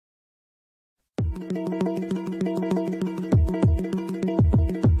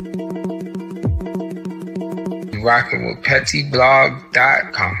Rocking with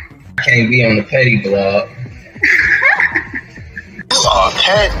pettyblog.com. I can't be on the petty blog.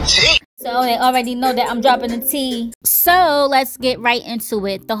 Petty. So they already know that I'm dropping the tea. So let's get right into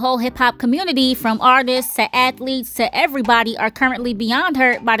it. The whole hip-hop community, from artists to athletes to everybody, are currently beyond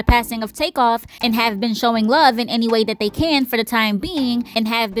hurt by the passing of TAKEOFF and have been showing love in any way that they can for the time being, and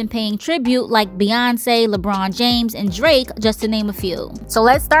have been paying tribute like Beyonce, LeBron James, and Drake, just to name a few. So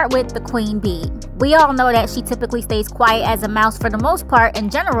let's start with the Queen Bee. We all know that she typically stays quiet as a mouse for the most part in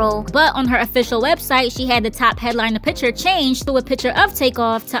general, but on her official website, she had the top headliner picture changed to a picture of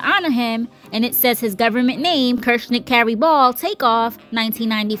TAKEOFF to honor him, and it says his government name, Kirshnik Khari Ball, TAKEOFF,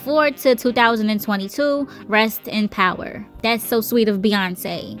 1994 to 2022, rest in power. That's so sweet of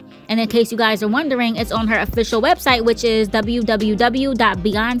Beyonce. And in case you guys are wondering, it's on her official website, which is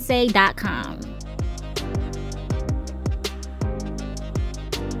www.beyonce.com.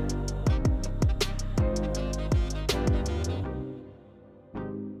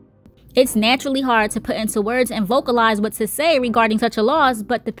 It's naturally hard to put into words and vocalize what to say regarding such a loss,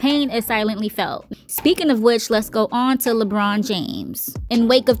 but the pain is silently felt. Speaking of which, let's go on to LeBron James. In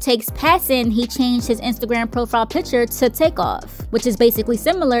wake of Take's passing, he changed his Instagram profile picture to TAKEOFF, which is basically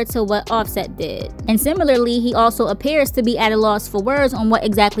similar to what Offset did. And similarly, he also appears to be at a loss for words on what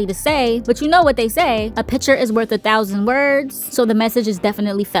exactly to say, but you know what they say, a picture is worth 1,000 words, so the message is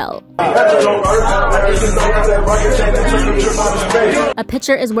definitely felt. A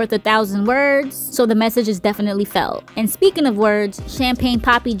picture is worth 1,000 words, so the message is definitely felt. And speaking of words, Champagne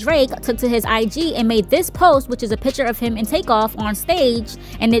Papi Drake took to his IG and made this post, which is a picture of him and TAKEOFF on stage,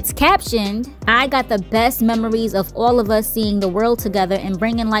 and it's captioned, "I got the best memories of all of us seeing the world together and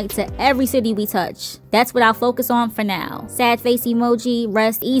bringing light to every city we touch. That's what I'll focus on for now. Sad face emoji,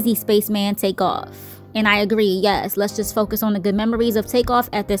 rest easy spaceman TAKEOFF." And I agree, yes, let's just focus on the good memories of TAKEOFF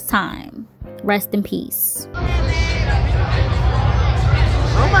at this time. Rest in peace.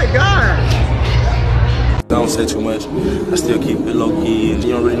 Oh my God! I don't say too much. I still keep it low key, and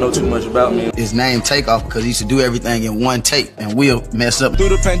you don't really know too much about me. His name TAKEOFF because he used to do everything in one take, and we'll mess up. Through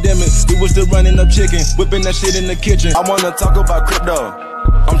the pandemic, we was still running up chicken, whipping that shit in the kitchen. I wanna talk about crypto.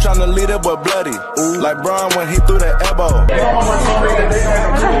 I'm trying to lead it, but bloody. Ooh, like Bron when he threw that elbow.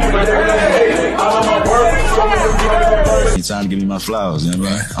 He trying to give me my flowers, you know what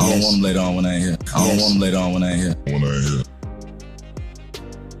I mean? I don't want them later on when I ain't here.